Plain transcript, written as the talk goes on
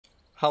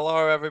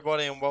Hello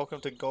everybody and welcome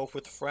to Golf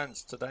with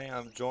Friends. Today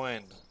I'm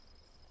joined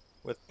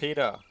with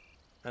Peter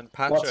and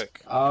What's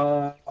Patrick.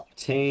 up,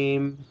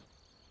 team?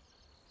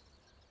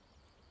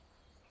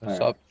 What's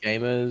Alright. up,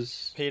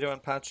 gamers? Peter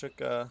and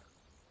Patrick are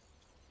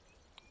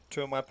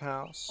two of my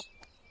pals.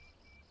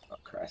 Oh,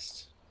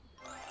 Christ.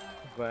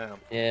 Bam.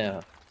 Yeah,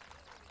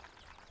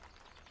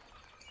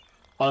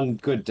 On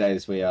good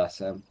days, we are,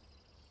 Sam.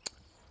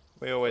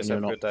 We always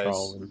when you're have not good days.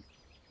 trolling.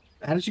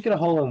 How did you get a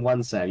hole in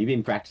one, Sam? You've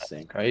been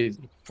practicing.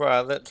 Crazy. Bro,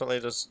 I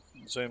literally just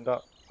zoomed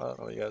up. I don't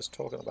know what you guys are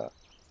talking about.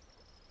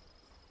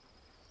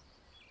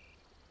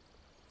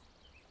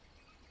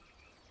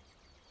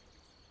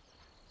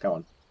 Go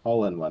on.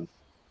 Hole in one.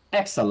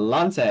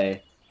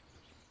 Excellente.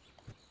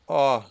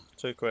 Oh,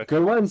 too quick.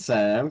 Good one,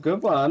 Sam.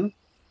 Good one.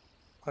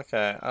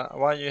 Okay,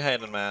 why are you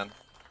hating, man?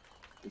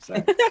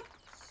 So,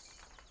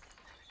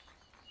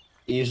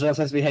 usually I'm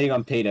supposed to be hating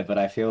on Peter, but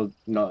I feel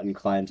not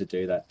inclined to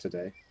do that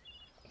today.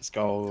 Let's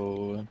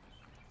go.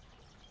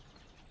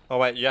 Oh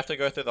wait, you have to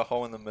go through the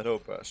hole in the middle,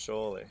 bro,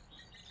 surely.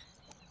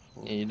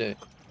 Yeah, you do.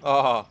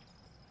 Oh,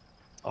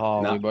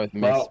 Oh, Nah. we both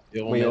missed. Well,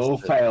 We all we all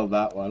missed it. failed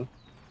that one.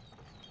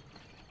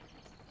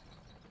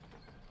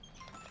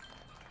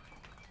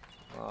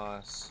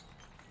 nice.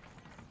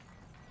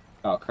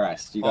 Oh,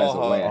 Christ. You guys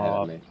are way ahead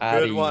Oh, of me.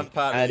 Patty, Good one,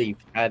 Patty.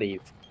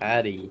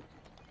 Patty.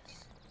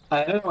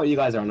 I don't know what you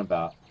guys are on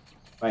about.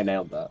 I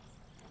nailed that.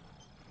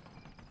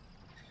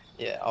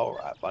 Yeah,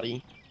 alright,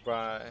 buddy.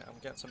 Right, I'm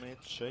getting some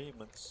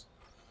achievements.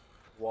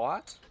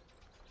 What?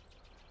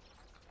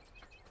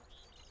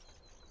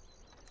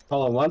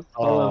 Hole in one.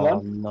 Hole in Oh,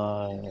 one.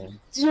 no.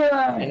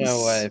 Yes! Ain't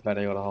no way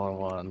Patty got a hole in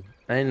one.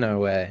 Ain't no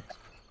way,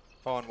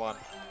 Hole in one.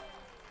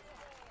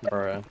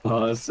 bro.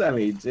 Oh,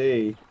 Sammy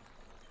D.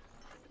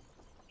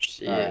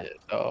 Shit,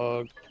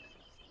 dog.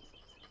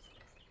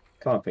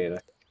 Come on,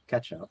 Peter.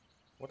 Catch up.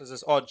 What is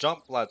this? Oh,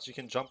 jump, lads. You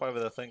can jump over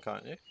the thing,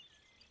 can't you?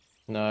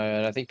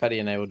 No, I think Patty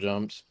enabled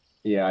jumps.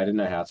 Yeah, I didn't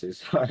know how to.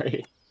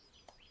 Sorry.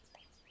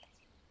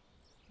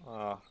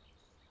 Ah,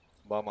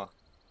 bummer.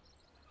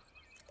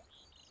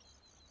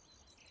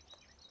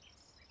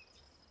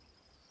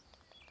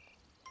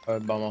 Oh,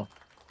 bummer.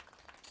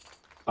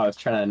 I was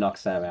trying to knock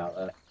Sam out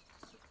there.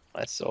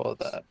 I saw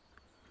that.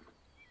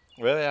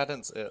 Really? I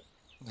didn't see it.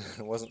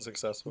 It wasn't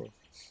successful.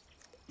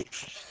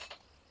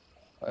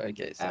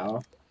 Okay, so.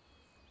 Ow.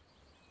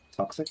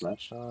 Toxic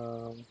match.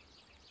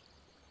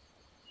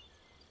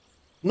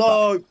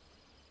 No!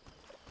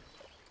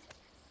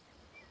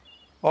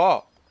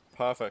 Oh,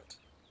 perfect.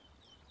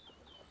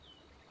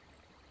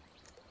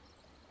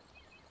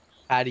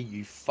 Patty,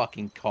 you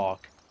fucking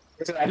cock.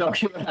 Did I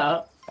knock you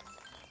out?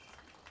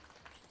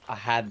 I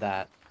had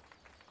that.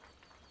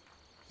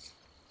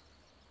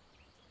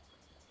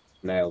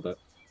 Nailed it.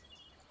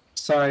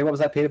 Sorry, what was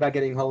that, Peter, about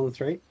getting hole in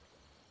three?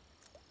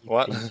 You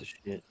What? piece of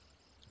shit.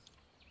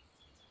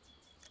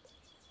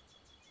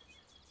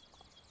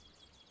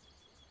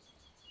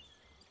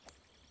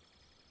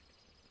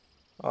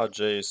 Oh,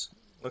 jeez.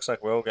 Looks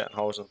like we're all getting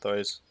holes in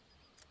threes.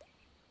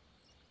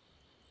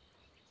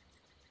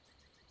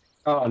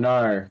 Oh,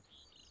 no.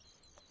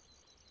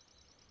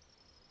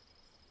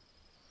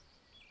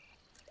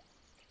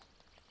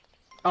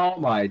 Oh,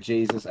 my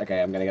Jesus.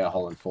 Okay, I'm going to get a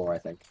hole in four, I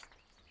think.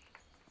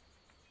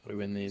 We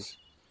win these.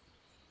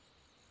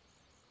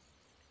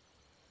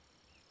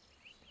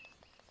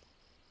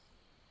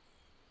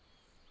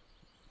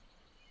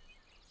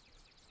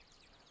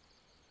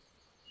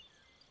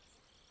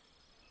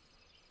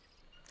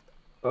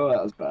 Oh,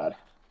 that was bad.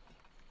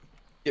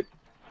 Yep.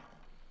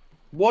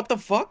 What the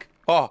fuck?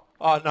 Oh,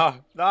 oh no,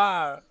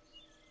 no!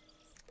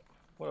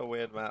 What a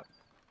weird map.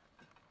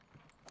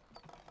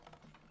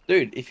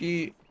 Dude, if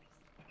you...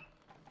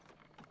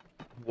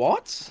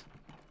 What?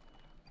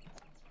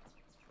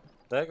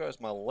 There goes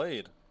my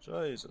lead.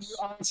 Jesus.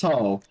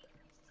 Asshole.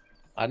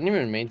 I didn't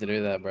even mean to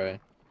do that, bro.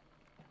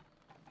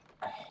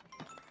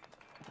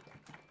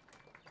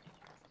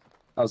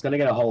 I was going to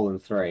get a hole in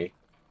three.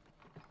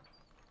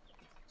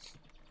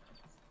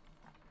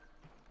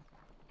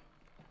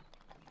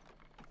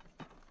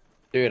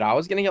 Dude, I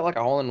was gonna get like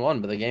a hole in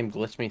one, but the game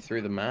glitched me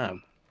through the map.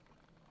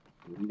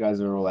 You guys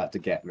are all out to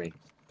get me.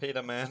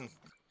 Peter, man.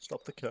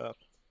 Stop the curb.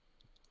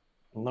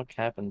 Look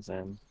happens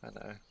then. I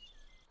know.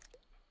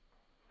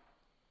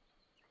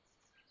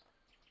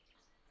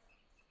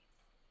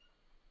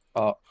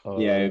 Uh-oh.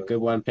 Yeah, good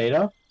one,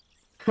 Peter.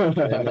 Too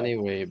many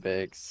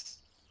Weebics.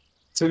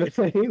 Too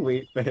many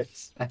wheat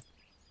bits.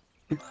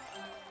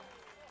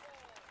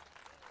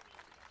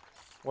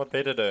 What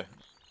Peter do?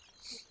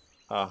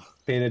 Ah.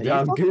 Peter Are you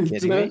done fucking good.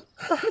 kidding me?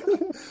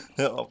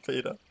 Oh,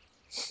 Peter.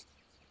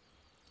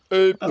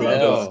 Hey, I Peter. love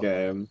this Oh.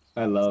 game.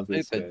 I love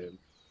this Stupid. game.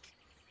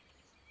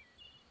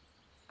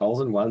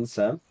 Holes in one,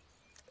 Sam.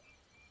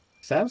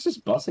 Sam's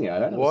just bossing it. I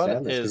don't What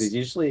understand this because is he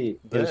was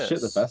shit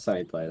the this? first time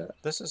he played it.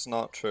 This is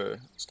not true.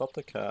 Stop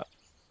the cap.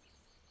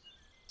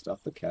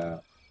 Stop the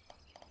cat.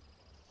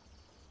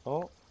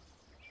 Oh.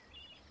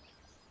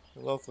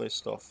 Lovely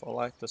stuff. I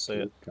like to see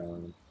it. Keep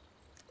going.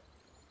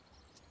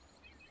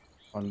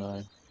 Oh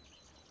no.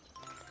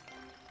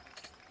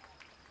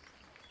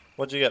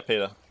 What'd you get,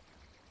 Peter?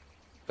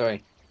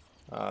 3.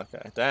 Oh,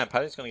 okay. Damn,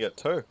 Paddy's gonna get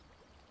 2.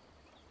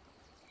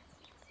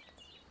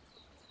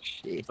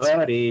 Shit.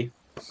 Birdie.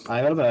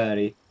 I got a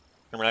birdie.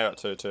 I mean, I got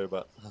 2 too,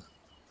 but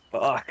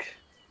Fuck.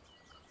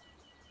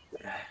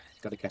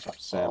 Got to catch up to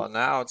oh, Sam.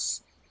 now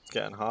it's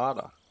getting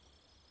harder.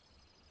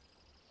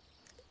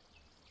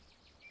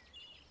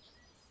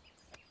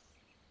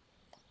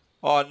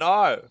 Oh no!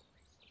 I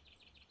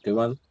Good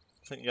one.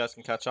 think you guys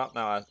can catch up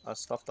now. I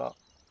stuffed up.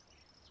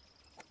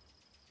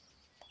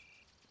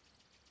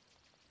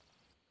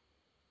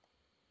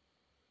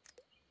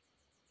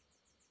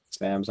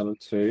 Sam's on a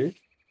 2.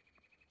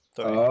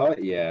 3. Oh,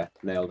 yeah.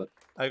 Nailed it.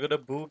 I got a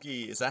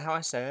boogie. Is that how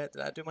I say it?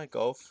 Did I do my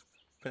golf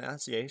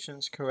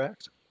pronunciations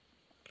correct?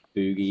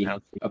 Boogie.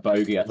 Now- A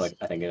bogey, I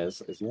think it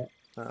is, isn't it?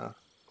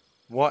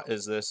 What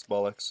is this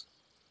bollocks?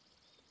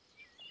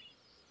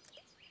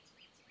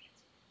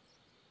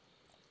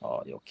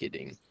 Oh, you're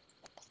kidding.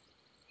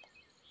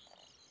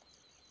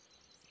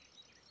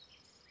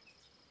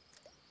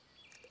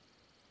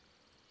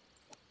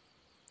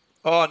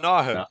 Oh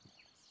no! No.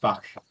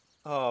 Fuck.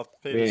 Oh,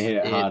 We didn't hit Peter.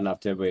 it hard enough,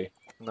 did we?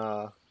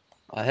 Nah.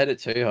 I hit it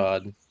too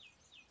hard.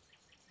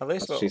 At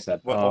least That's what she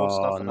said. we're all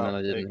Oh, stuffing no, up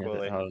I didn't equally.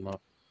 hit it hard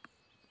enough.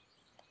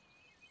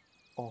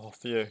 Oh,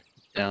 phew.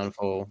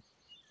 Downfall.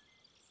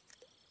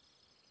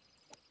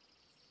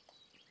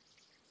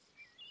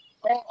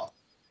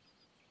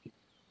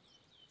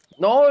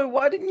 No,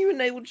 why didn't you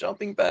enable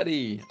jumping,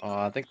 Batty? Oh,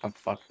 I think I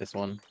fucked this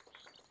one.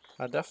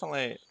 I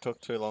definitely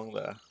took too long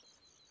there.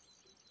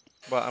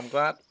 But I'm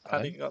glad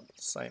Paddy Okay. got the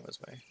same as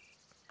me.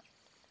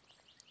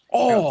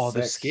 Oh,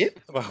 the 6. skip?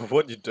 Well,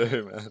 what'd you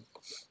do, man?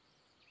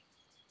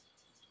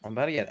 I'm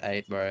about to get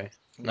 8, bro.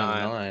 No,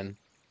 9. 9.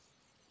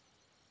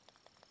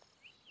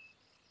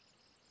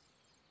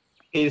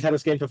 He's had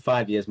this game for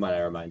 5 years, might I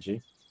remind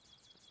you.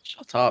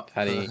 Shut up,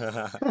 Paddy.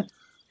 I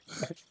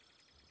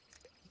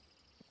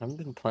haven't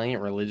been playing it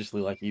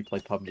religiously like you play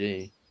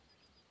PUBG.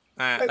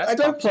 I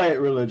don't play it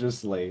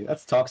religiously.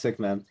 That's toxic,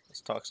 man.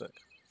 It's toxic.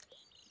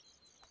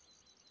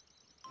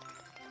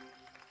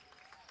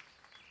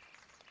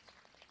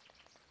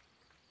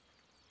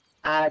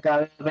 I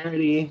got a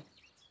birdie.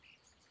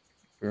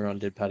 Everyone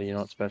did, Paddy. You're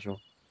not special.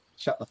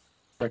 Shut the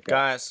frick up.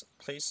 Guys,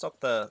 please stop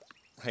the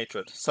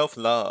hatred.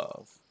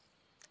 Self-love.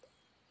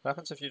 What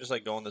happens if you just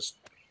like go on this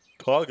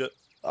target?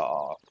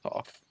 Oh,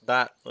 fuck.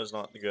 That was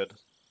not good.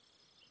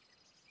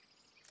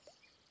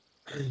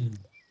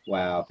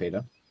 Wow,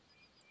 Peter.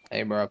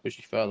 Hey, bro, I push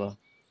you further.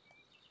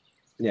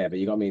 Yeah, but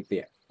you got me at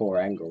the 4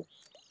 angle.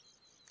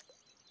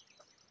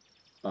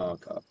 Oh,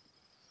 God.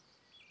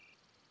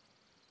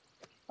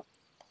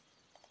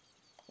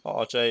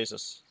 Oh,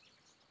 Jesus.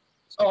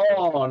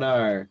 Oh,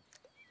 no.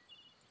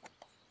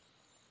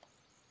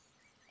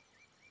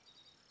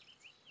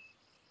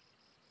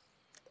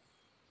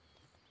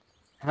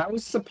 How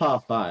was the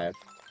par 5?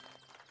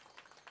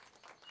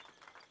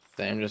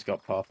 Sam just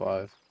got par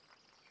 5.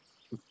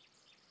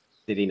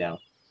 Did he now?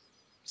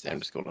 Sam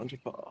just got onto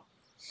par.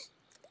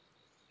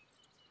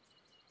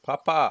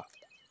 Papa.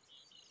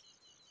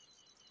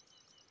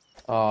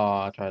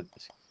 Oh, I tried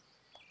this.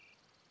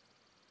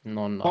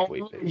 Non-nut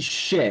Holy weeping.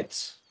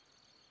 shit.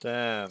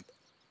 Damn.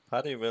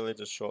 Paddy really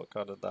just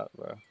shortcutted that,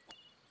 bro.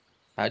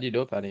 How'd you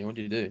do it, Paddy? What'd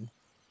you do?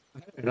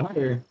 I don't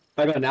know.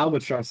 I got an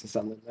albatross or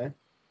something there.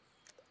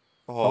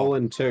 Oh, Hole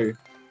in 2.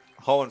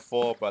 hole in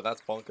 4, bro.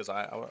 That's bonkers.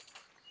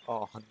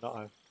 Oh,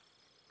 no.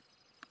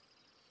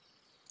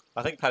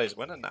 I think Paddy's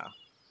winning now.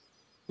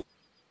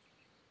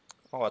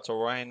 Oh, it's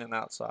raining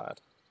outside.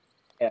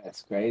 Yeah,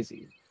 it's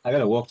crazy. I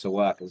gotta walk to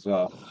work as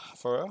well.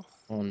 For real?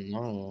 Oh,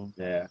 no.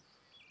 Yeah.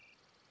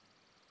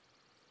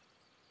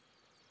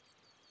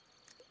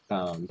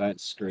 Don't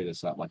screw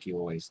this up like you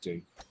always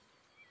do.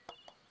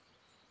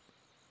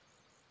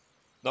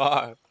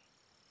 No.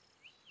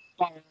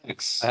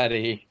 Thanks.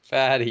 Paddy.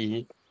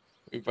 Paddy.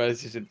 We both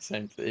just did the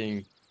same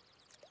thing.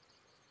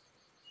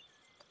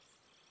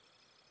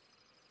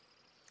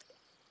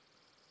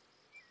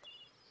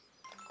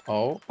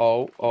 Oh,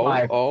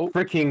 My oh.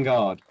 freaking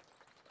God.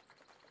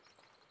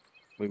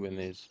 We win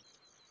these.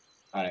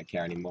 I don't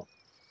care anymore.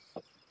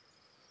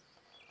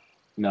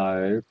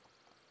 No.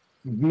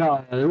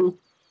 No.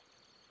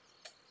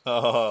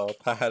 Oh,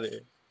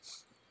 Paddy.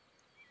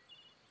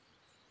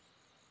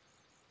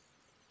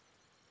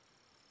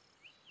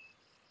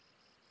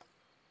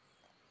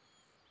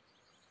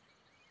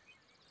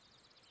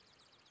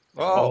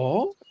 Oh,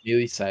 Oh,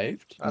 nearly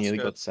saved. That's Nearly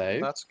good. got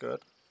saved. that's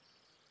good.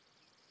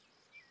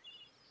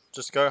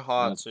 Just go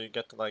hard Mm. so you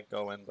get to like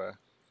go in, bro.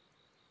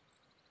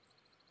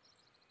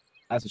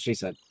 That's what she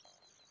said.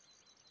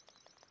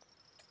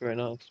 Very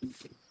nice.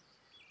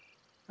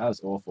 That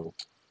was awful.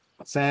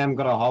 Sam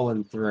got a hole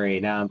in 3.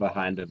 Now I'm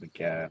behind him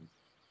again.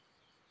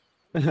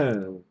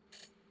 Oh,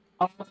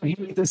 I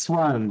hate this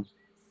one.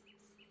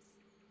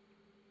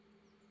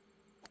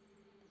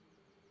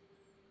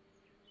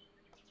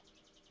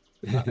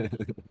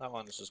 That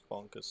one is just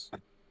bonkers.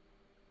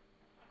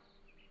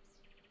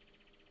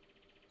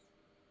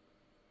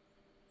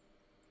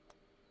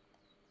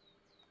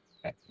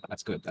 Okay, that's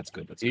That's good. That's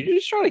good. That's You good.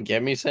 just trying to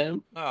get me,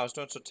 Sam? No, I was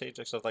doing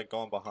strategics of like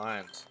going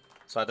behind,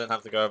 so I didn't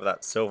have to go over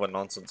that silver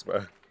nonsense,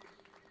 bro.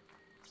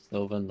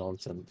 Silver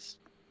nonsense.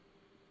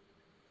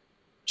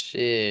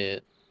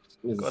 Shit.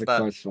 This is Got a that.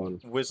 close one.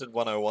 Wizard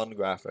 101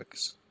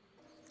 graphics.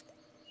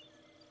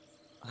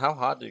 How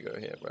hard do you go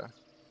here, bro?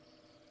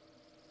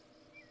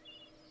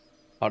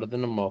 Harder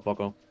than a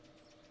motherfucker.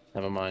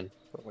 Never mind.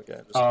 Oh my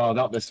god, just... Oh,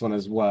 not this one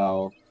as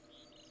well.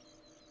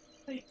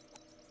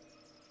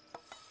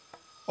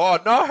 Oh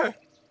no!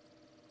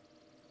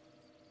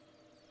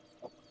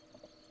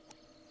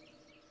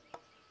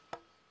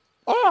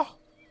 Oh!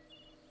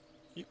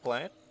 You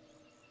playing?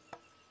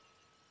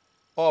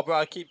 Oh, bro,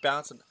 I keep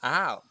bouncing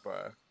out,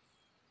 bro.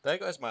 There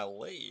goes my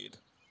lead.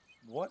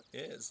 What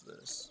is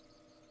this?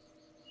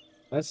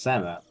 Where's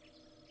Sam at?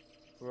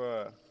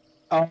 Bro.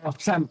 Oh,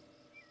 Sam.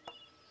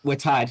 We're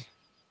tied.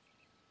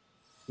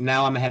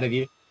 Now I'm ahead of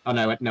you. Oh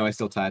no, no, we're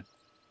still tied.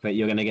 But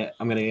you're gonna get.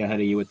 I'm gonna get ahead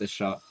of you with this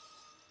shot.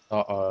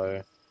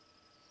 Uh-oh.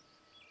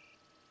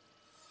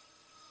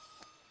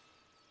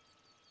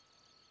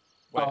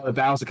 Wait, Oh, the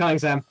barrels are coming,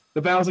 Sam.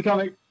 The barrels are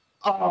coming.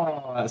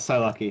 Oh, that's so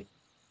lucky.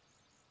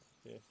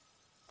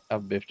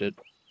 I've biffed it.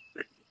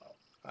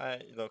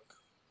 look.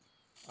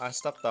 I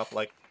stepped up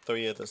like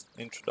 3 of the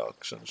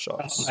introduction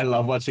shots. I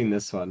love watching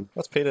this one.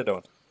 What's Peter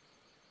doing?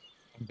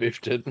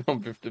 Biffed it. I'm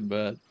biffed it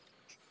bad.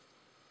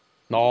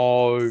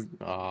 No.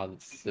 Ah,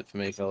 that's it for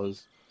me,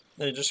 fellas.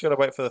 No, you just gotta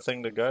wait for the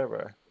thing to go,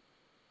 bro.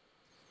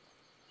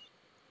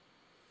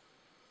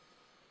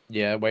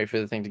 Yeah, wait for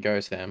the thing to go,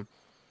 Sam.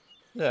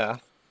 Yeah.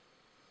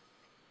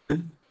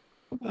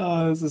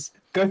 Oh, this is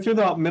go through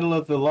the middle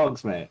of the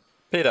logs, mate.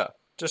 Peter,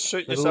 just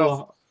shoot There's a yourself.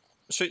 little-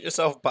 Shoot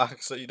yourself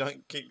back so you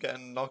don't keep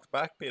getting knocked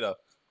back, Peter.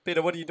 Peter,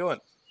 what are you doing?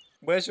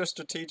 Where's your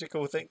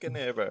strategical thinking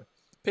here, bro?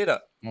 Peter.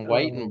 I'm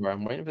waiting, bro.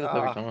 I'm waiting for the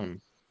perfect Ah.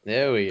 time.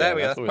 There we go. There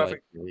we go, That's that's what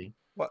perfect. like, really.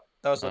 What?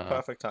 That was the Uh,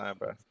 perfect time,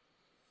 bro.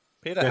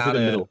 Peter Go through out the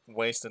here middle.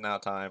 wasting our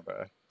time,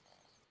 bro.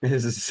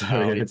 This is so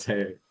Oh,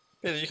 irritating.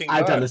 Peter, you can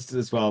I've go. done this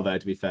as well, though.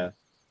 To be fair.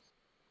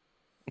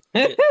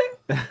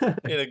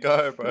 Peter,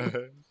 go,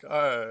 bro.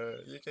 Go.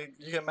 You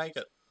can make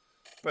it.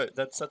 Bro,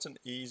 that's such an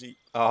easy...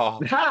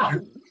 Oh. Ha!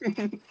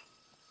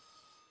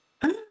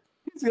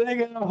 He's gonna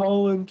get a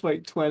hole in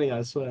like 20,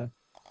 I swear.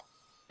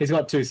 He's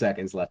got 2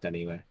 seconds left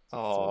anyway.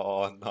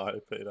 Oh, no,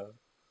 Peter.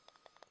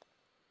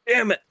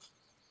 Damn it!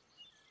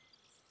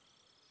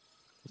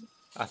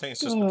 I think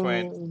it's just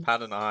between Oh.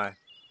 Pat and I.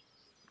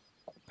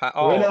 Pat...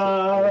 Oh.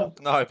 Winner!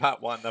 No,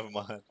 Pat won. Never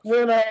mind.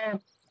 Winner!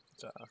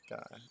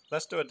 Okay.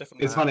 Let's do a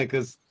different It's map. funny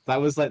because that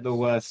was like the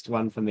worst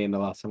one for me in the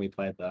last time we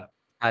played that.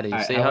 How do you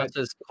Alright, see how how I- it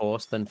says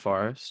course then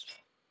forest?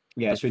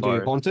 Yeah, As should we far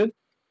do as- haunted?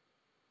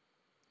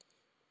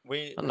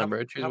 We I don't know,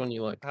 bro. Choose one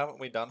you like. haven't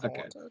we done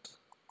Okay. Haunted?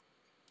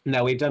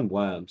 No, we've done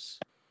worms.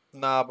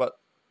 Nah, but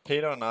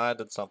Peter and I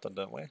did something,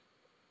 didn't we?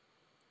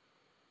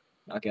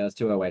 Okay, let's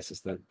do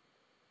Oasis then.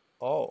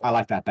 Oh, I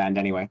like that band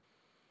anyway.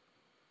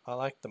 I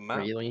like the map.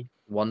 Really?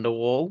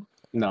 Wonderwall?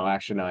 No,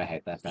 actually, no, I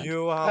hate that band.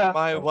 You are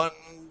my Oh.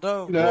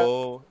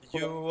 wonderful.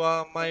 You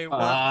are my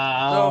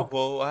Ah.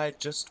 wonderful. I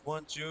just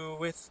want you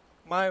with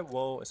my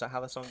woe. Is that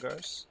how the song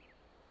goes?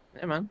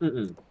 Yeah, man.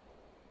 Mm-mm.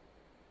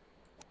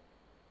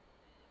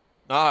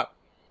 No.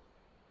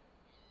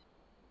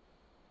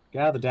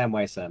 Get out of the damn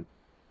way, Sam.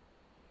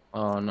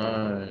 Oh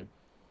no.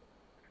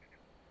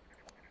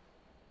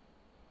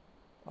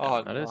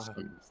 Oh, That is no.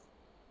 some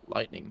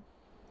lightning.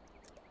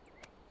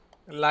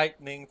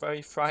 Lightning,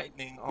 very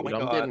frightening. Oh Dude, my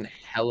I'm god. getting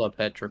hella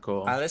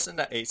petrichor. I listen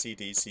to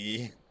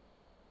AC/DC.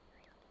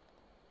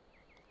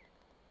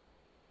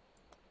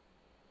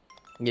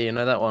 Yeah, you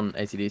know that one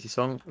AC/DC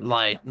song?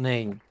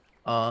 Lightning.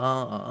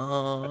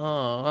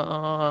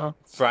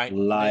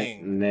 Frightening.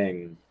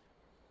 Lightning.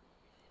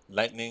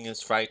 Lightning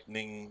is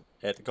frightening.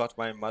 It got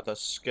my mother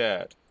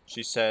scared.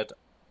 She said,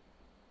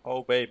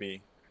 "Oh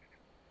baby."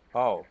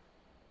 Oh.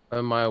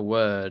 Oh my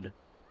word.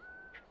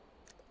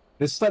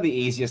 This is like the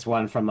easiest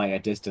one from like a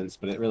distance,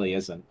 but it really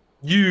isn't.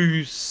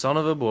 You son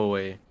of a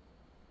boy.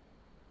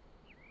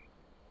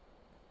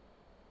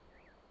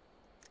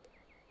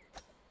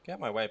 Get out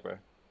my way, bro.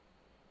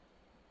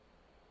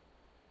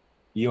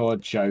 You're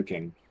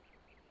joking.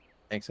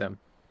 Thanks, Sam.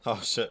 Oh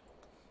shit.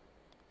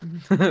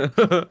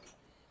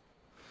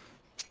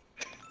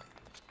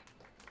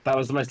 That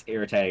was the most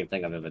irritating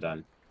thing I've ever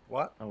done.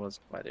 What? I was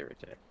quite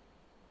irritated.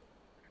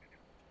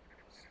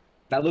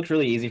 That looked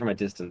really easy from a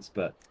distance,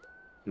 but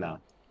no,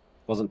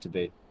 wasn't to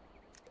be.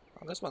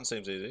 Oh, this one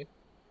seems easy.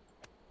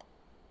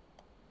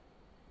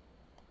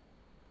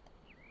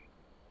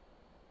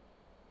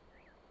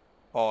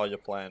 Oh, you're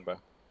playing, bro.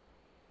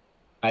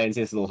 I didn't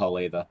see this little hole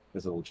either.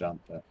 This little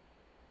jump, but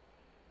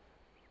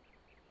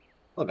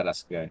look at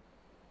us go.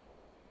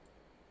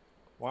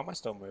 Why am I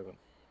still moving?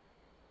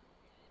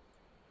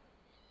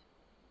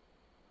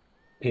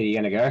 Here, you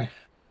gonna go?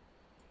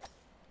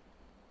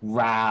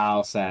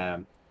 Wow,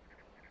 Sam.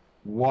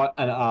 What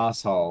an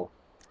asshole.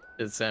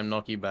 Did Sam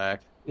knock you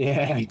back?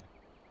 Yeah.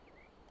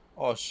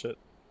 Oh shit.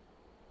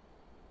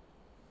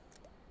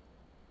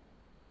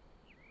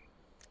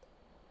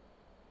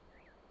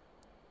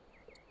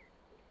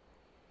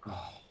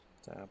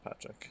 Damn,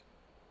 Patrick.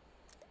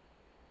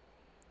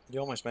 You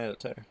almost made it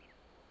too.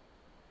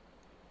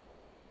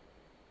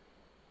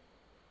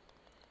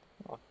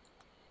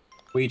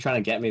 Were you trying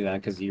to get me then?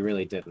 Because you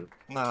really didn't.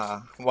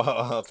 Nah,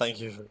 well, thank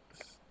you.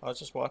 I was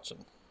just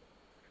watching.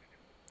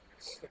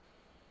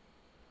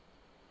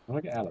 How do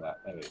I get out of that?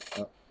 There we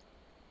go.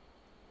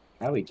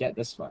 How do we get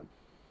this one?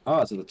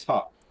 Oh, it's at the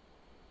top.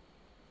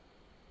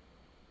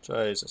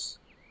 Jesus.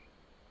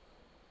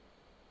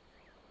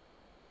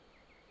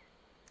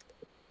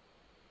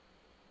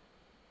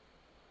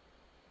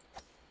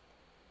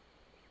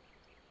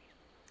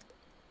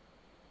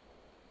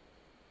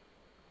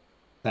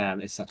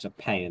 Sam is such a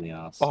pain in the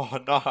ass. Oh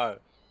no!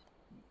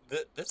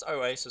 This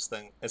Oasis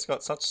thing, it's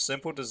got such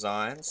simple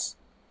designs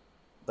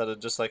that are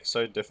just like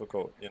so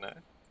difficult, you know?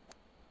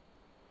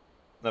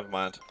 Never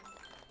mind.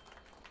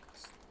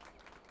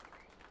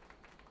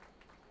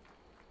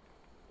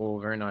 Oh,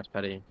 very nice,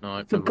 Paddy.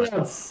 No, For never mind.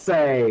 God's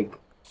sake!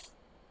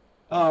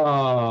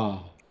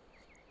 Oh.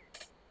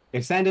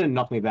 If Sam didn't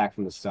knock me back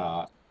from the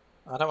start.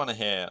 I don't want to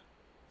hear it.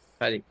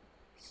 Paddy.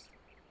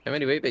 How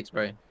many wheat bix,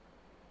 bro?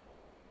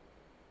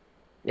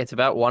 It's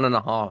about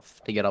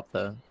 1.5 to get up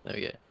there. There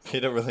we go.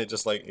 Peter really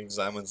just like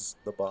examines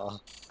the bar.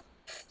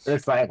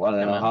 It's like one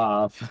and Yeah, a man.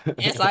 half.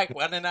 It's like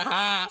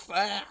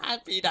 1.5. I'm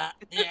Peter.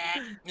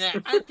 Yeah,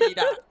 I'm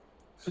Peter.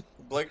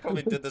 Blake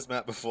probably did this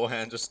map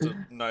beforehand just to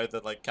know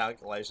that like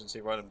calculations.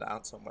 He wrote them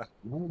down somewhere.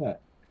 Wait,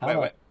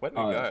 where did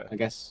we go? I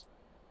guess.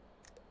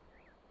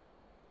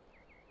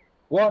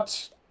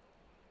 What?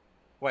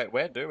 Wait,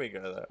 where do we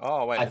go though?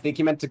 Oh wait. I think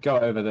you meant to go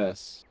over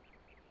this.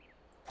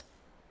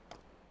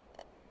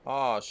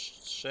 Oh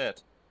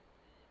shit.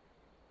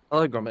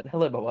 Hello, Gromit.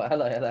 Hello, Baba.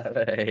 Hello,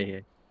 hello.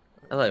 Hey.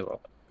 Hello, Baba.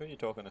 Who are you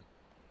talking to?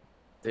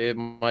 Dude,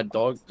 my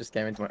dog just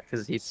came into my...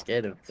 Because he's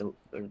scared of the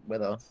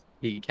weather.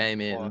 He came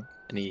in Fuck.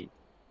 and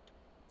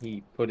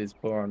he put his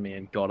paw on me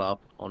and got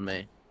up on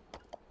me.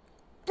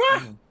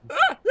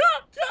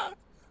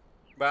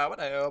 Bro, what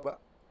the hell? But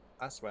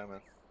I swear,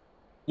 man.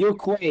 You're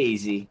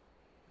crazy.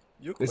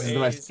 You This is the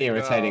most crazy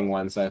irritating girl.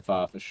 one so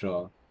far, for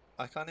sure.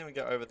 I can't even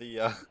get over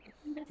the.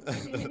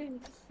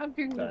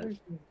 Sorry.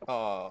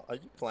 Oh, are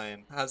you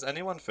playing? Has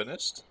anyone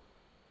finished?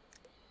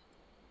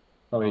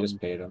 Probably just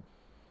Peter.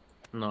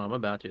 No, I'm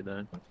about to,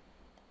 though.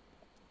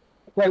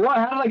 Wait, what?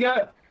 How did I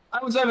go?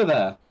 I was over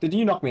there. Did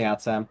you knock me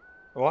out, Sam?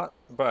 What?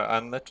 Bro, I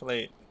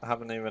literally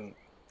haven't even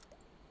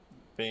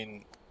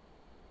been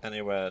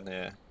anywhere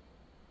near.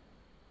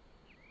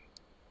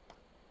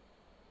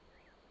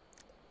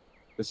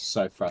 This is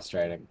so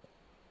frustrating.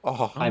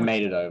 Oh, I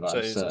made it over,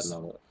 I'm Jesus.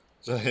 certain of it.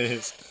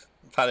 jeez.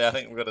 Paddy, I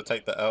think we're gonna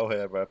take the L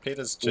here, bro.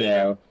 Peter's cheating.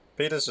 Yeah.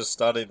 Peter's just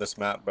studied this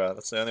map, bro.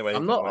 That's the only way.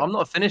 I'm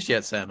not finished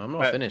yet, Sam. I'm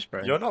not Wait, finished,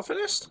 bro. You're not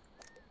finished?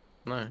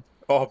 No.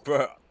 Oh,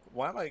 bro.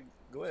 Why am I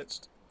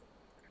glitched?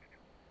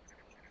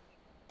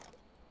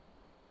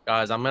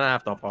 Guys, I'm gonna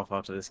have to hop off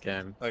after this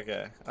game.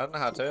 Okay. I don't know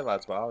how to,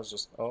 lads, but I was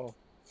just. Oh.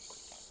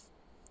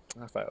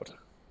 I failed.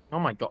 Oh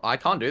my god, I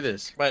can't do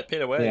this. Wait,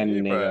 Peter, where Yeah, are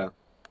you, bro? neither.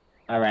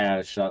 I ran out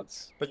of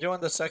shots. But you're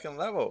on the second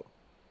level.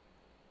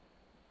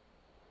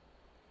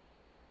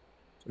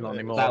 Not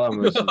anymore. That one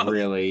was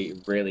really,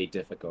 really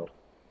difficult.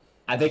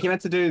 I think you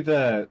meant to do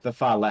the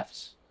far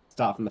left.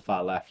 Start from the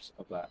far left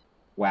of that.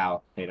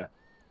 Wow, Peter.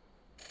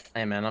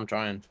 Hey man, I'm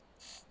trying.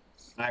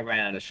 I ran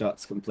out of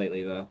shots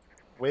completely, though.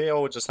 We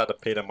all just had a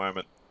Peter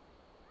moment.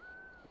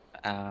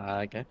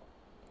 Okay.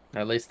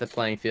 At least the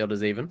playing field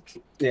is even.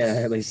 Yeah,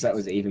 at least that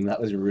was even.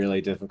 That was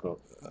really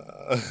difficult.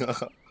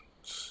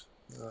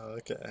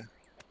 Okay.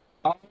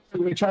 Oh, we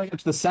were trying to get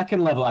to the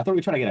second level. I thought we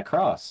were trying to get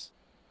across.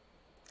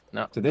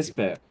 No. To this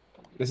bit.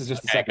 This is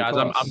just the Okay, second guys,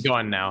 course. I'm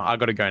going now. I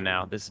gotta go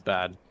now. This is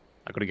bad.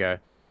 I gotta go.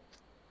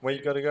 Where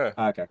you gotta go?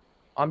 Okay.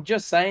 I'm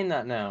just saying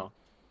that now.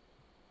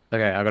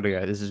 Okay, I gotta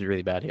go. This is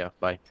really bad here.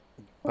 Bye.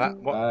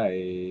 What?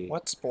 Bye.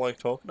 What's Blake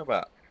talking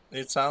about?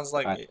 It sounds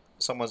like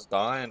someone's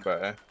dying,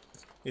 bro.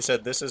 He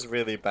said this is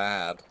really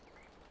bad.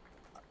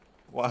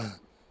 Why?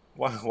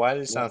 Why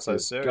did he sound so What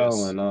is serious?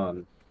 going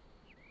on?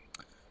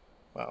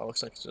 Well, it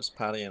looks like it's just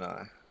Paddy and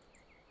I.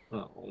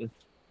 Oh.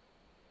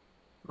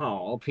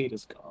 Oh,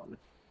 Peter's gone.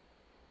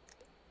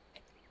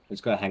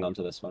 Just gotta hang on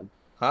to this one.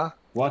 Huh?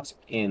 What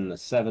in the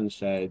Seven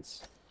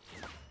Shades?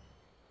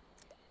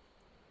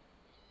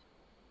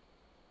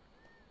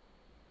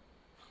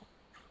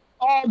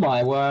 Oh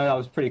my word, I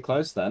was pretty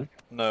close then.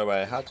 No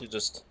way. How'd you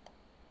just?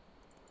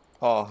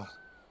 Oh,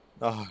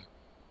 no.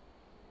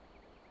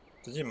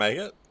 Did you make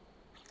it?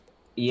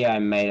 Yeah, I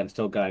made it. I'm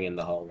still going in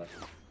the hole. Then.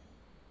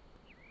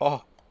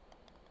 Oh,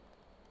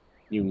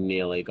 You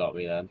nearly got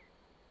me then.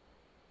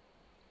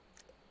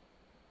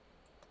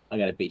 I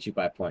gotta beat you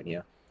by a point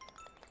here.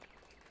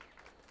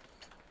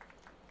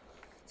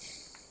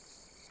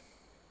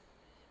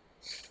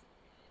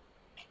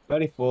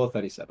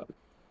 34-37.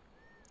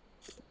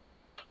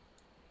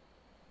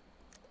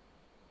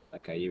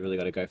 Okay, you really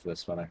gotta go for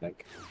this one, I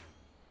think.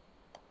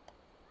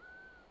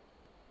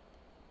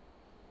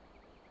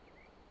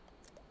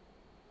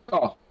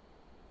 Oh,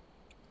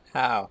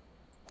 how?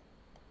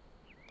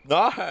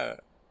 No,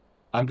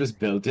 I'm just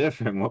built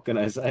different. What can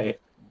I say?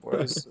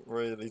 Bro's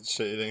really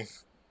cheating.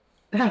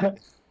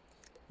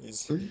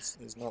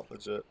 He's not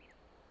legit.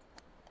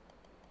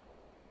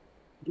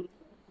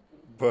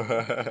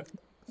 Bruh.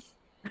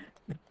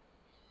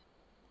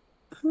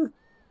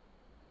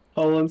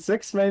 Hole in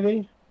 6,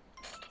 maybe?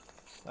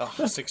 Oh,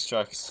 6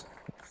 strokes.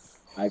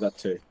 I got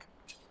 2.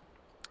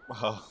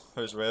 Wow,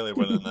 who's really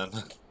winning then?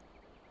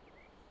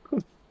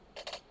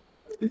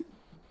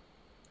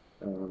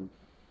 Um,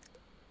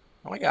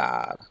 Oh my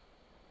god.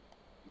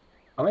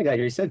 oh my god,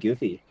 you're so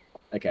goofy.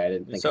 Okay, I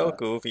didn't You're think so of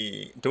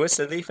goofy. Do a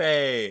silly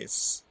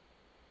face.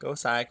 Go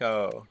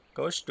psycho.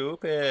 Go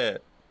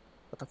stupid.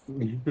 What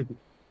the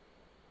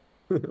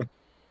that.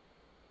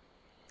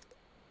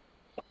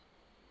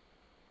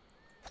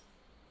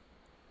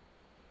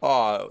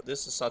 Oh,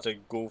 this is such a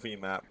goofy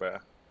map, bruh.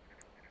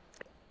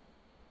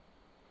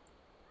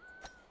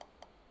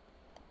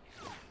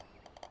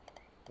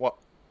 What?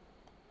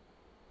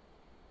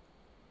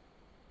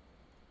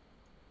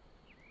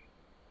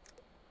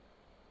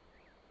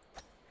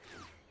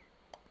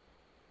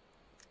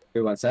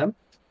 Who wants Sam?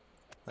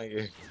 Thank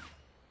you.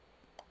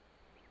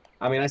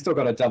 I mean, I still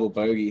got a double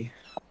bogey.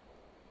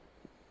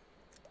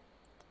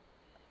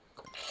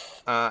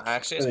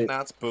 Actually, it's Wait.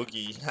 pronounced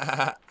boogie.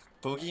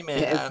 Boogie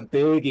It's man.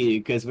 bogey,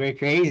 because we're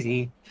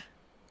crazy.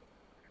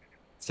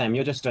 Sam,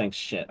 you're just doing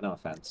shit, no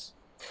offense.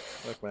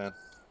 Look, man.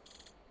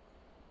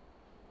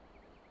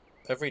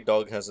 Every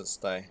dog has its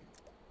day.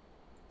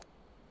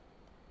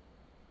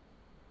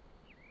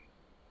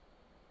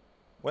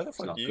 Where the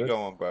fuck not are you good.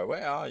 going, bro?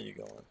 Where are you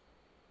going?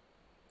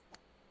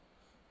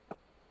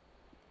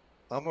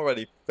 I'm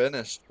already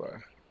finished, bro.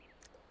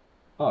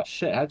 Oh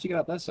shit, how'd you get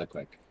up there so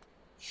quick?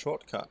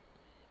 Shortcut.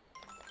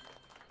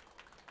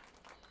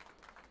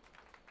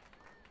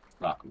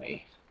 Fuck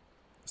me.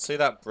 See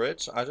that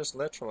bridge? I just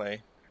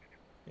literally,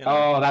 you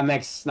know. Oh, that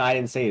makes... No, I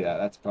didn't see that.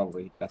 That's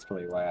probably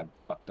why I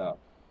fucked up.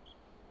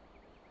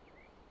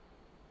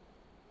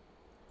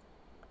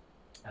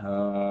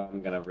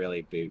 I'm gonna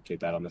really do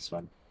bad on this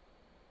one.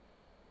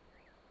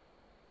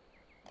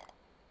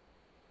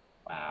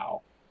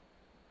 Wow.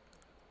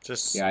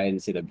 Just Yeah, I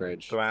didn't see the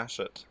bridge. thrash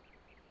it.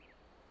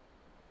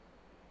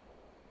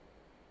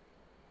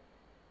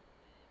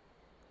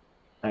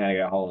 I'm gonna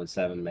go hole in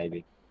 7,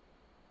 maybe.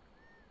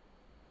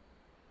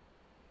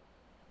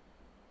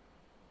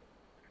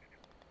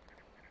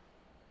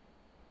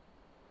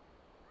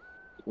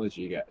 What did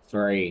you get?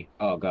 3.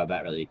 Oh god,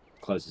 that really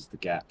closes the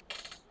gap.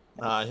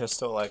 Nah, you're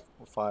still like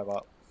 5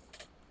 up.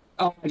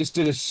 Oh, I just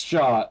did a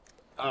shot.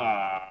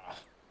 Ah.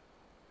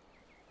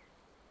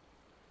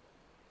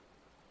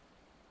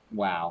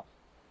 Wow.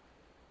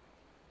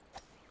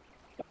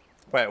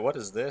 Wait, what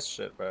is this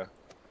shit, bro?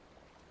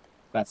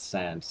 That's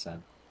sand,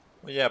 Sam.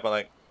 Well, yeah, but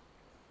like,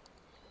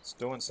 it's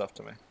doing stuff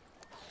to me.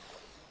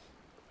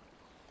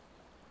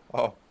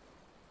 Oh,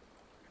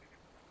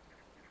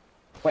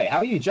 Wait, how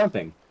are you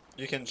jumping?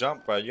 you can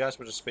jump, bro. You guys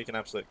were just speaking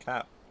absolute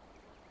cap.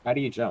 How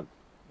do you jump?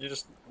 You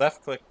just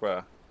left click,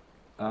 bro.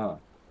 Oh.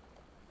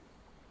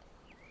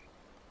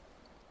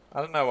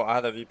 I don't know what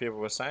either of you people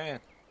were saying.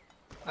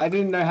 I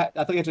didn't know how...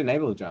 I thought you had to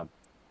enable the jump.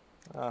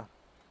 Ah.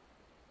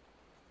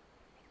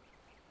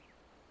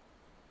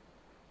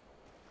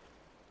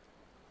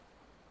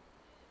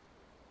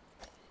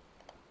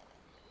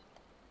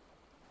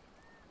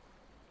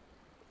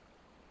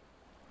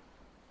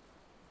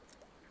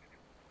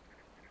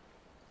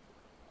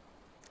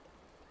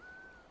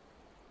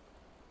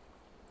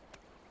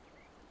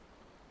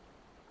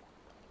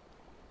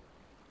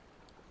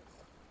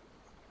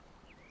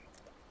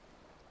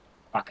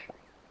 Fuck.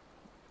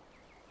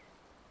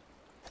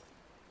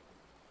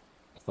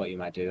 I thought you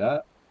might do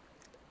that.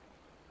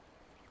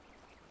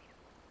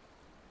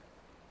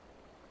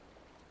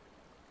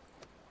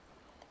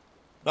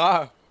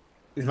 No!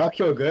 Fuck,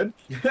 you're good.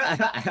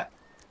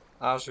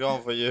 I was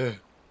going for you.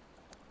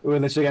 We're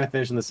literally gonna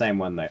finish in the same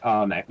one, though.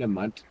 Oh, no, never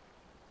mind.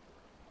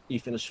 You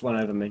finished one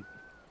over me.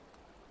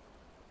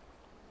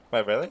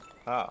 Wait, really?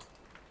 Ah.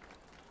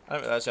 I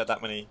didn't realize you had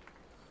that many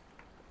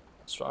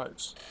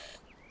strokes.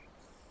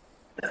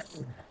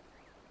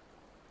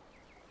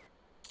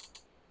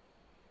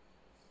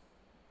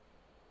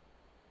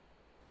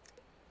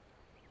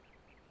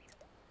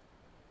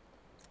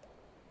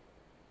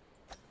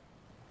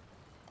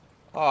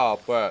 Oh,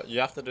 bro, you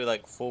have to do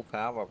like full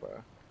power,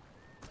 bro.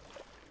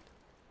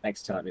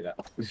 Thanks for telling me that.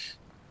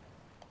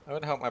 I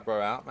would help my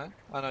bro out, man.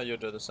 I know you'll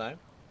do the same.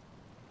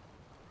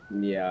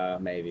 Yeah,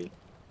 maybe.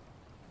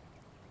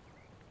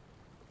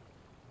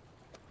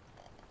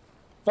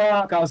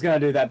 Fuck, I was gonna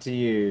do that to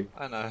you.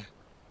 I know.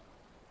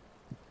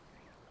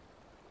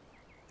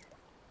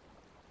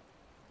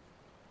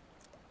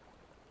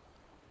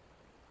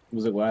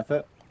 Was it worth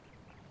it?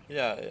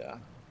 Yeah, yeah.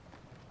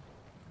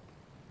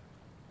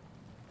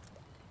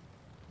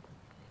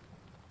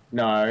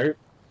 No.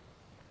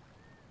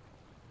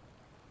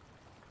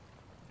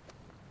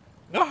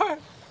 No!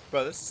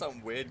 Bro, this is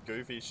some weird,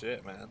 goofy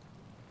shit, man.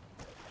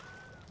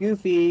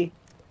 Goofy.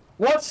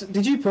 What?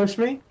 Did you push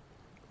me?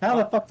 How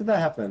the fuck did that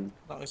happen?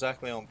 Not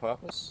exactly on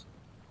purpose.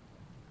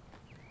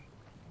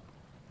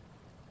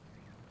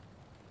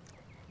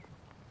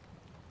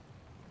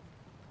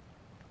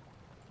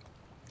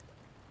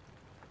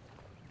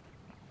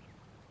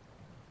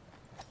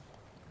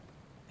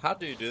 How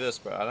do you do this,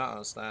 bro? I don't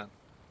understand.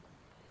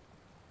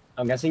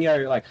 I'm guessing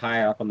you're like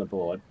higher up on the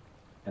board,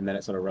 and then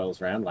it sort of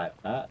rolls around like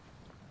that.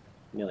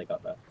 Nearly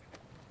got that.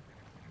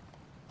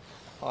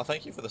 Oh,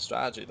 thank you for the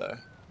strategy, though.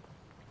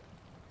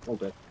 All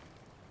good.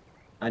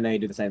 I know you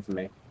do the same for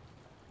me.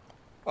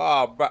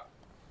 Oh, bro.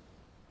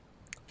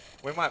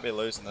 We might be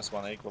losing this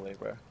one equally,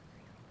 bro.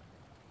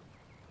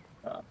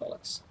 Ah,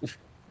 bollocks.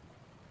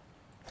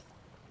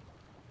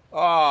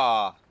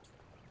 Ah.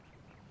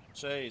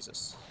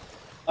 Jesus.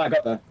 I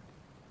got that.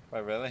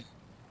 Wait, really?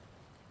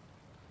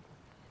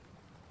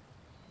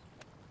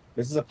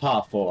 This is a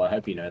par 4. I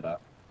hope you know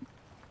that.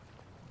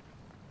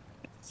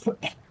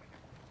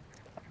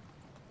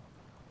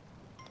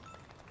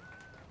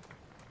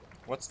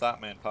 What's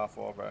that mean, par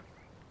 4, bro?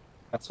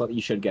 That's what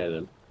you should get it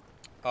in.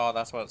 Oh,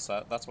 that's what it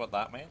said. That's what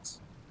that means?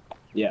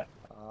 Yeah.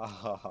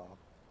 Oh.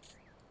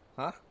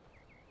 Huh?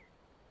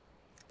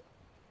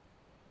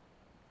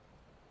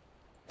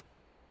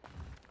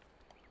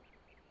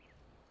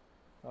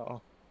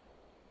 Oh.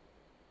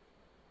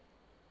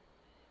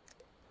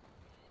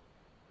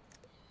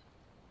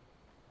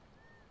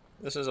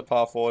 This is a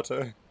par 4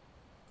 too.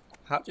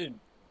 How'd you...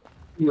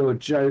 You're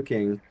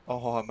joking.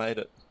 Oh, I made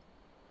it.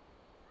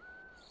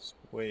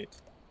 Sweet.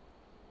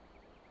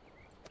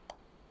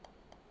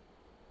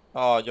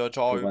 Oh, you're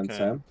Good one, joking.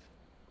 Sam.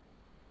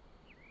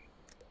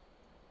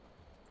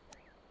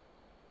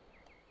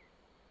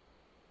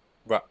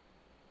 Bruh.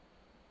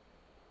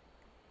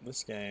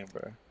 This game,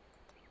 bro.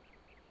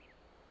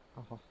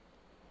 Oh.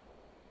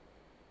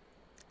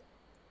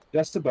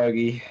 Just a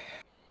bogey.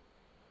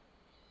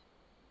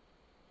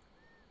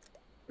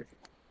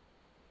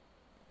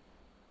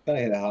 Gotta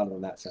hit it harder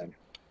than that, Sam.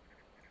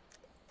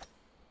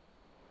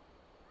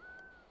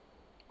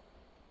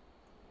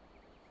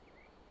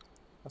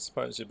 I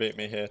suppose you beat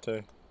me here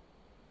too.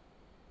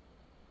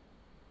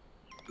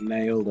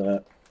 Nailed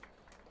it.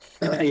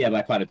 Yeah,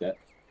 by quite a bit.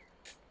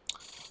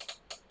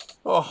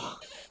 Oh,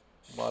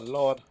 my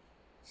lord.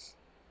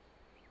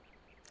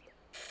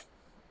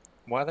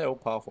 Why are they all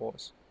par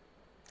 4s?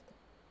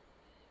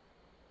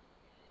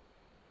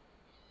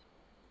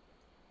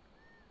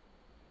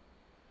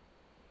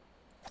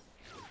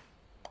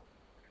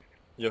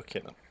 You're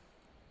kidding.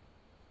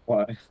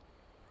 What?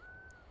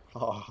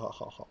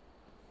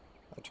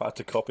 I tried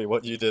to copy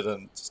what you did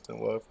and it just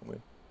didn't work for me.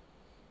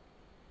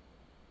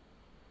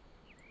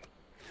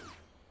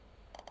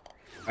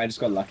 I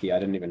just got lucky. I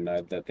didn't even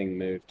know that thing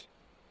moved.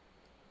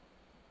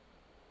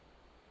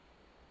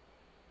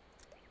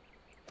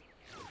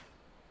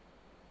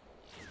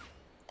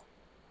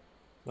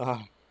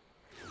 Ah.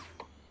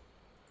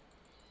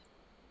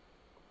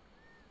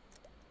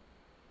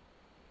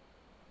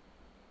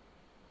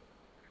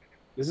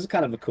 This is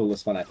kind of the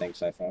coolest one, I think,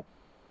 so far.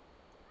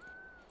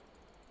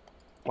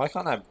 Why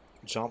can't I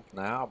jump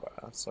now, bro?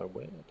 That's so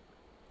weird.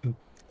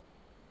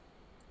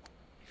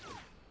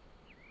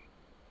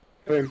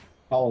 Boom.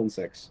 Hole in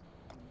 6.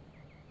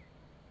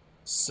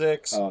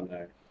 6. Oh,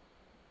 no.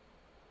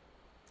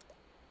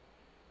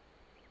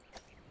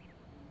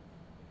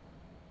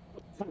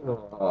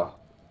 Oh.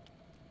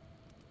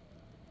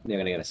 You're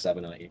gonna get a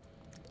 7, aren't you?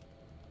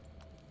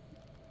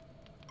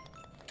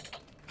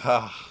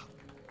 Ah.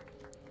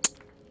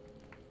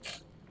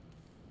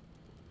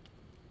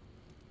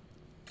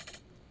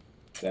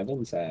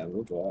 Seven, Sam.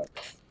 Good work.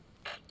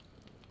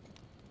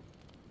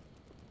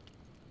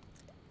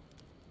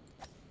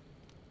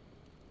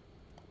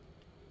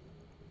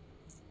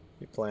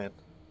 You playing?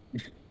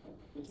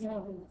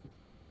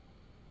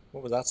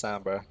 What was that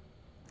sound, bro?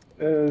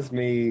 It was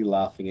me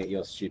laughing at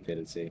your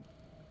stupidity.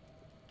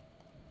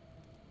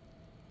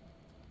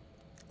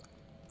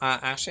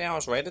 Actually, I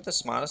was rated the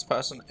smartest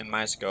person in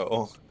my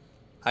school.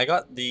 I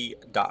got the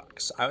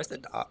ducks. I was the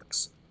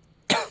ducks.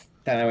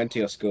 Then I went to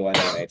your school. I know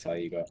what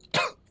ATAR you got.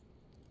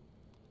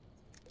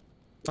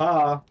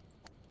 Ah.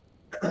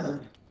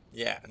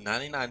 Yeah,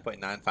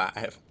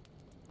 99.95.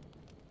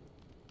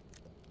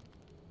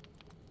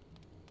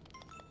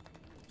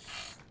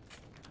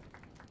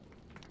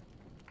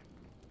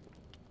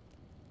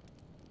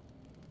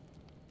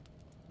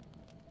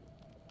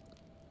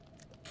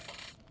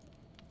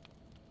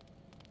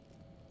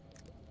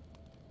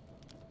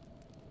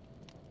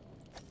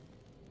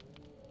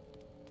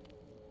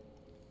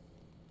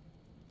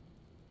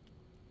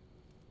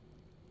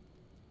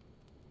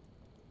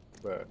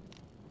 Bro.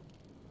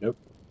 Nope.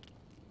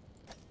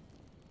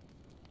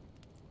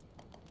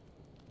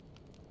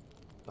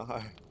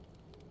 No.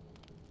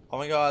 Oh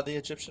my god, the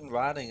Egyptian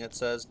writing, it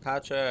says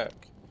Patrick.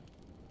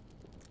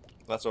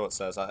 That's all it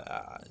says.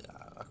 I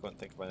couldn't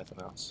think of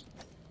anything else.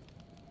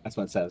 That's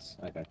what it says.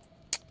 Okay.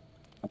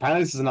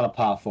 Apparently this is another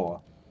par 4.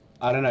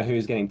 I don't know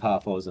who's getting par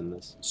 4s in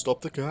this.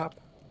 Stop the gap.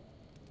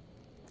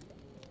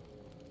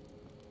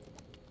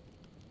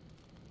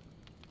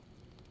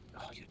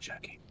 Oh, you're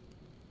joking.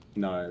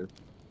 No.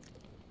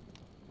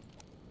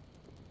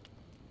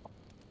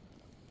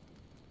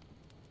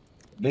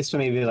 This for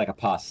me would be like a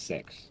par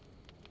 6.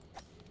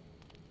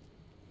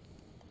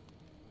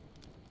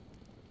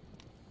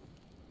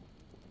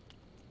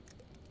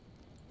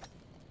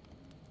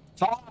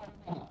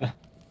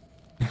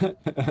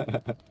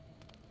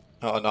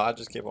 Oh no, I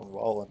just keep on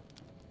rolling.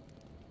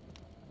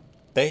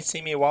 They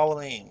see me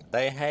rolling.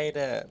 They hate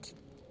it.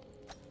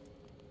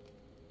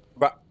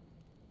 Bruh.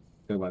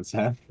 Good one,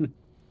 Sam.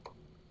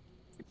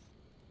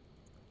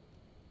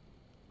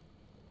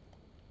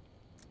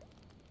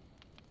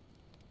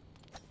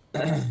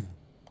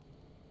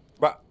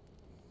 Bruh.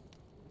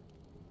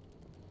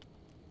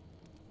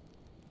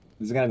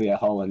 This is gonna be a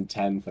hole in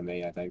 10 for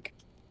me, I think.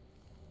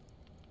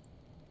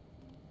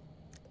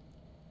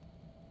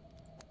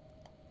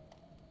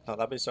 Oh,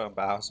 that'd be so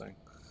embarrassing.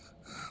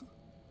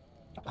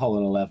 Hole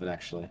in 11,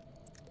 actually.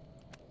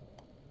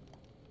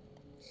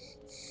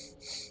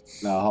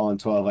 No, hole in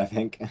 12, I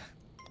think.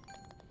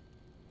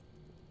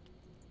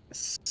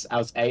 I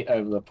was 8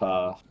 over the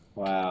par.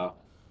 Wow.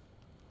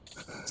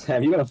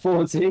 Sam, you got a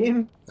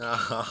 14?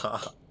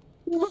 Let's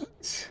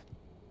What?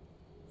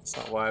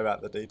 not worry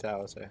about the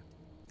details here.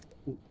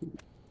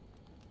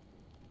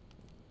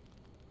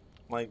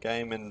 My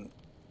gaming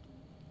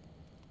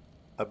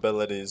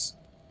abilities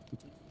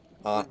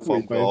aren't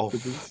from golf.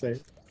 Did the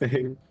same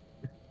thing.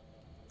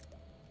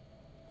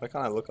 Why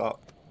can't I look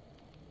up?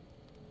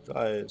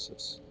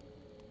 Jesus.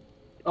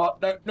 Oh,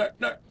 no, no,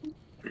 no.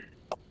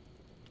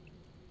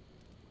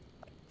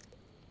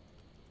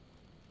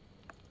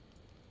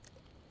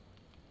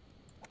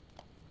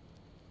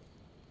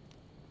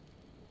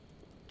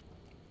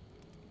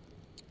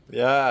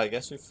 Yeah, I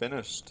guess we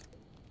finished.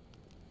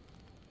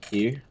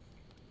 You?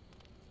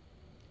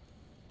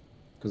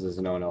 Because there's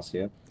no one else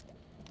here.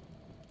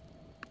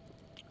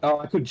 Oh,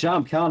 I could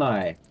jump, can't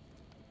I?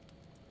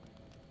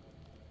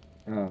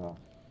 Oh.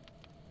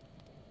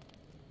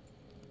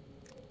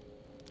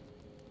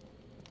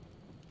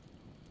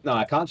 No,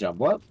 I can't jump.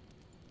 What?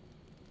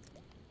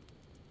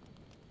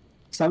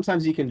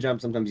 Sometimes you can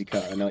jump, sometimes you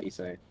can't. I know what you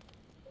say.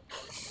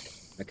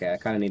 Okay, I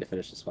kind of need to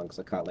finish this one because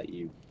I can't let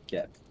you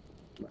get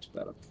much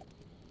better.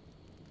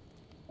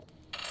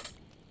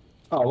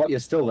 Oh, what? You're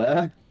still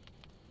there?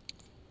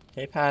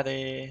 Hey,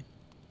 Patty.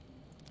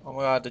 Oh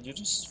my god, did you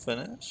just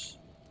finish?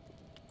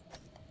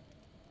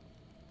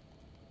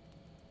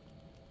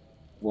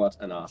 What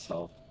an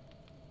asshole.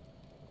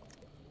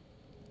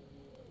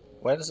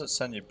 Where does it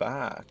send you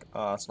back?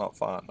 Oh, it's not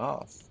far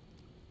enough.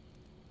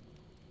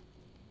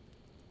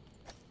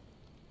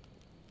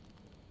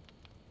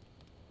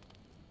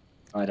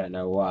 I don't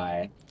know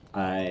why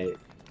I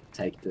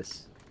take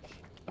this.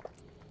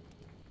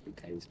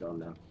 Okay, he's gone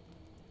now.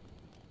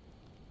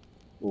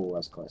 Oh,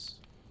 that's close.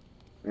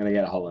 I'm gonna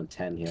get a hole in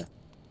 10 here.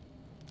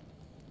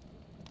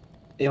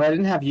 If I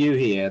didn't have you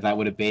here, that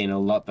would have been a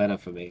lot better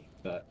for me,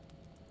 but...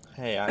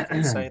 Hey, I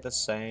can say the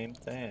same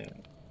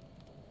thing.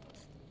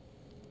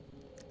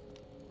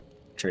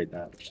 Trade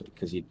that, actually,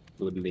 because you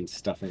wouldn't have been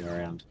stuffing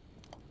around.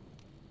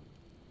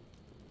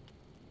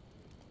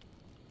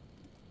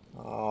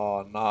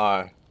 Oh,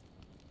 no.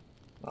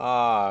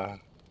 No.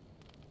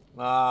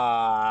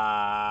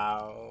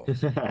 No.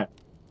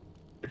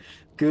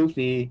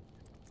 Goofy.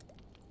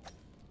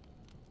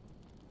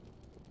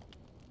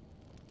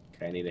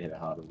 Okay, I need to hit it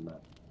harder than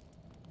that.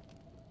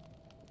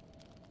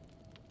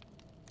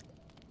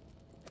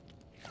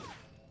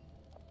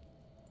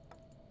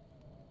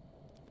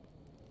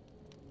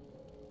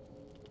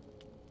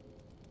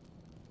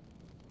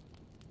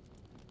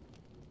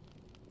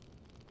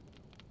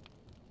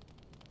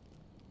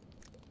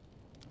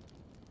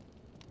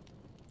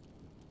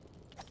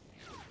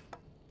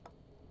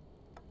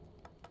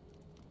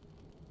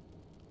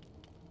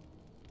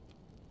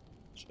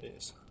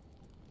 Jeez.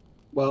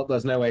 Well,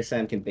 there's no way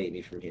Sam can beat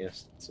me from here.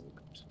 So it's all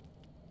good.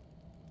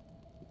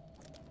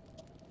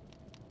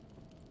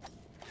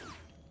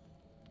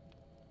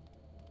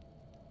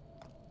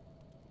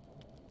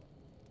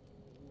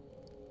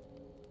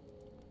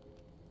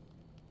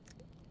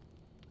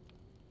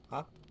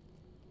 Huh?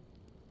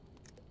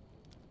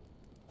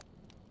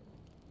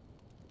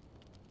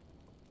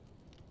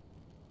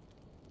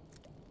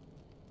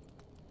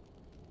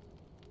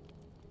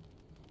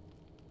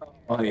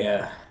 Oh,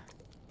 yeah.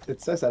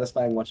 It's so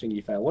satisfying watching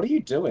you fail. What are you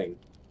doing?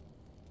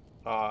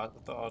 Oh, I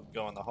thought I'd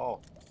go in the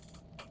hole.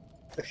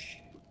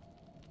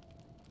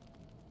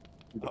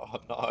 Oh,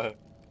 no.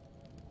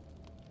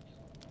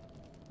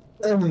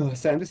 Oh,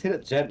 Sam, just hit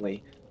it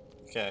gently.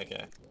 Okay,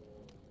 okay.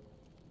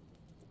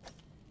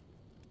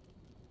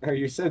 Oh,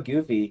 you're so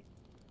goofy.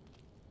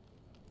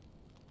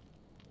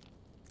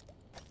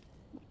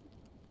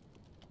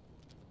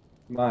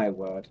 My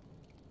word.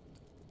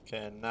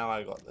 Okay, now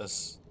I got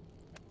this.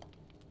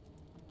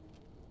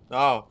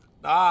 No!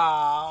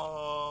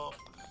 No!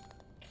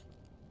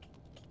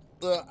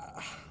 Ugh.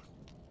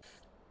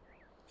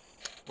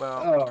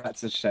 Well, Oh,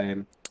 that's a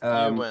shame.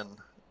 you win.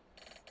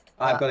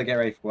 I've got to get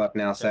ready for work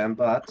now, Sam,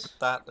 but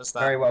That is that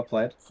very well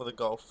played. for the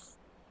Golf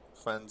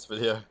Friends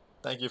video.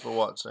 Thank you for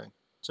watching.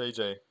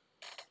 GG.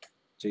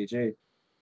 GG.